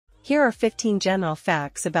Here are 15 general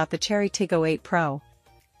facts about the Chery Tiggo 8 Pro.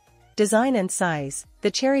 Design and size. The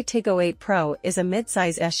Chery Tiggo 8 Pro is a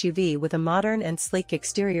mid-size SUV with a modern and sleek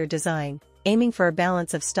exterior design, aiming for a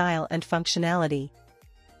balance of style and functionality.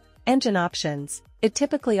 Engine options. It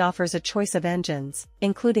typically offers a choice of engines,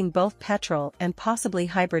 including both petrol and possibly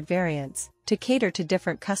hybrid variants, to cater to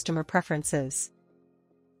different customer preferences.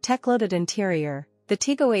 Tech-loaded interior. The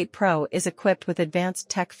Tiggo 8 Pro is equipped with advanced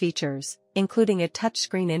tech features, including a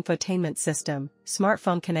touchscreen infotainment system,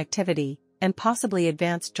 smartphone connectivity, and possibly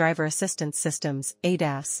advanced driver assistance systems,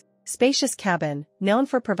 ADAS. Spacious cabin, known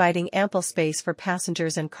for providing ample space for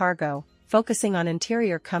passengers and cargo, focusing on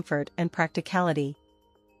interior comfort and practicality.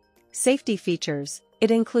 Safety features. It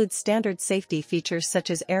includes standard safety features such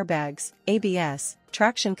as airbags, ABS,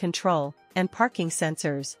 traction control, and parking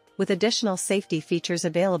sensors, with additional safety features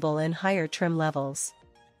available in higher trim levels.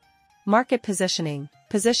 Market positioning.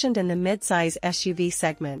 Positioned in the mid-size SUV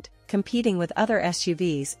segment, competing with other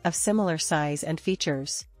SUVs of similar size and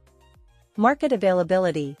features. Market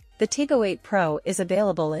availability. The Tiggo 8 Pro is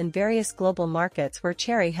available in various global markets where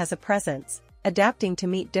Chery has a presence, adapting to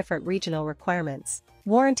meet different regional requirements.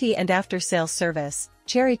 Warranty and after-sales service.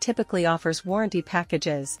 Chery typically offers warranty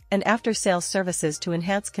packages and after-sales services to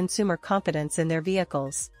enhance consumer confidence in their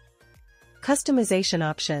vehicles. Customization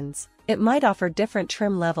options. It might offer different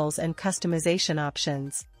trim levels and customization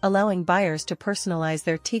options, allowing buyers to personalize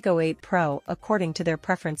their Tiggo 8 Pro according to their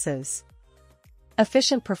preferences.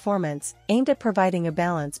 Efficient performance, aimed at providing a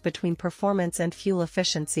balance between performance and fuel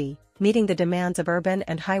efficiency, meeting the demands of urban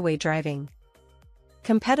and highway driving.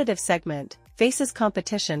 Competitive segment. Faces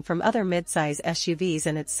competition from other mid-size SUVs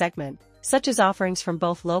in its segment, such as offerings from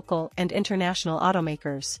both local and international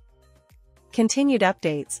automakers. Continued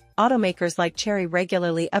updates. Automakers like Chery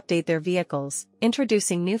regularly update their vehicles,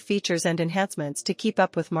 introducing new features and enhancements to keep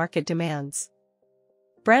up with market demands.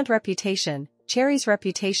 Brand reputation. Chery's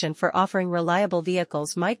reputation for offering reliable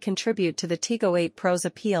vehicles might contribute to the Tiggo 8 Pro's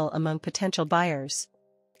appeal among potential buyers.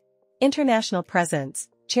 International presence.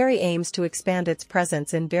 Chery aims to expand its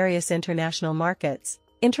presence in various international markets,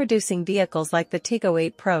 introducing vehicles like the Tiggo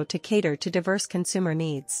 8 Pro to cater to diverse consumer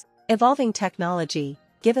needs. Evolving technology.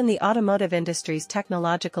 Given the automotive industry's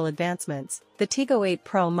technological advancements, the Tiggo 8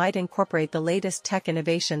 Pro might incorporate the latest tech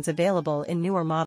innovations available in newer models.